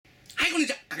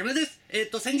かけめです。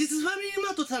先日ファミリー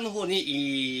マートさんの方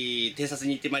に、偵察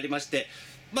に行ってまいりまして、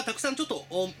たくさんちょっと、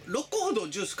6個ほど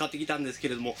ジュース買ってきたんですけ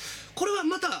れども、これは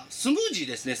またスムージー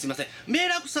ですね。すいません。めい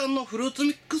らくさんのフルーツ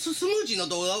ミックススムージーの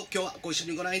動画を今日はご一緒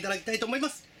にご覧いただきたいと思いま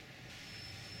す。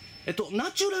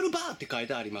ナチュラルバーって書い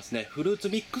てありますね。フルーツ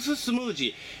ミックススムー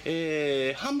ジ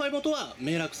ー。販売元は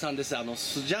めいらくさんです。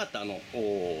スジャータの、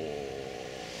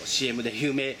CM で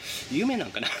有名な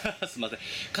んかなすいません。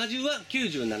果汁は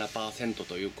 97%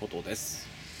 ということです。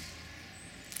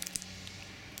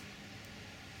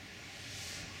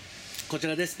こち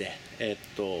らですね。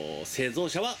製造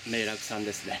者はめいらくさん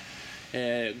ですね。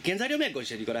原材料名ご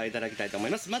一緒にご覧いただきたいと思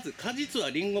います。まず果実は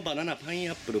リンゴ、バナナ、パイ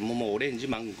ナップル、桃、オレンジ、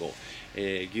マンゴ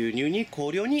ー、牛乳に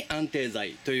香料に安定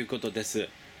剤ということです。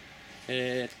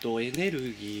エネル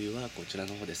ギーはこちら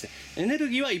の方ですね。エネル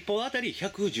ギーは1本あたり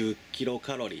110キロ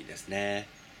カロリーですね。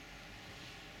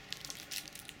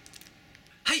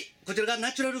はい、こちらが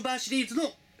ナチュラルバーシリーズ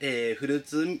の、フルー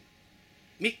ツ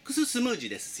ミックススムージー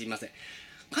です。すいません。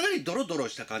かなりドロドロ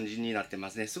した感じになってま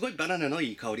すね。すごいバナナの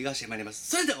いい香りがしてまいります。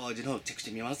それではお味の方チェックし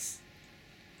てみます。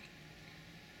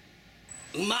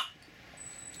うまっ！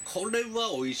これ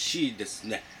は美味しいです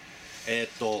ね。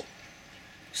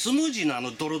スムージー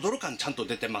のドロドロ感ちゃんと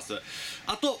出てます。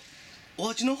あと、お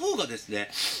味の方がです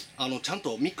ね、ちゃん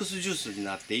とミックスジュースに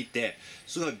なっていて、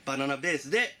すごいバナナベース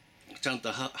で、ちゃんと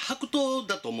白桃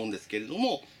だと思うんですけれど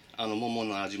も、桃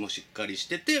の味もしっかりし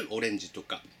てて、オレンジと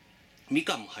か、み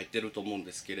かんも入ってると思うん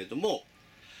ですけれども、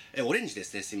オレンジで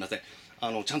すね、すいません。ち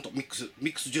ゃんとミック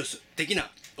スジュース的な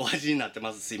お味になって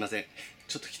ます。すいません。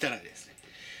ちょっと汚いですね。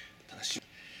ただし、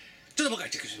ちょっともう一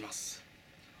回チェックします。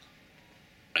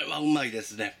あれはうまいで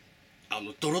すね。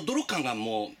ドロドロ感が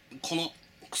もう、この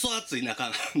クソ熱い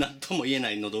中、なんとも言えな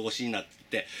い喉越しになっ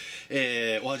て、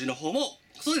お味の方も、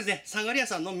そうですね、サンガリア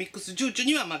さんのミックスジューチュ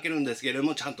には負けるんですけれど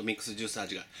も、ちゃんとミックスジュース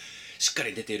味がしっか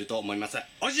り出ていると思います。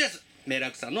美味しいです。めいら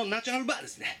くさんのナチュラルバーで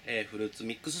すね。フルーツ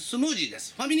ミックススムージーで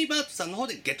す。ファミリーマートさんの方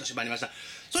でゲットしてまいりました。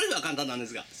それでは簡単なんで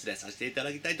すが、失礼させていた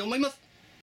だきたいと思います。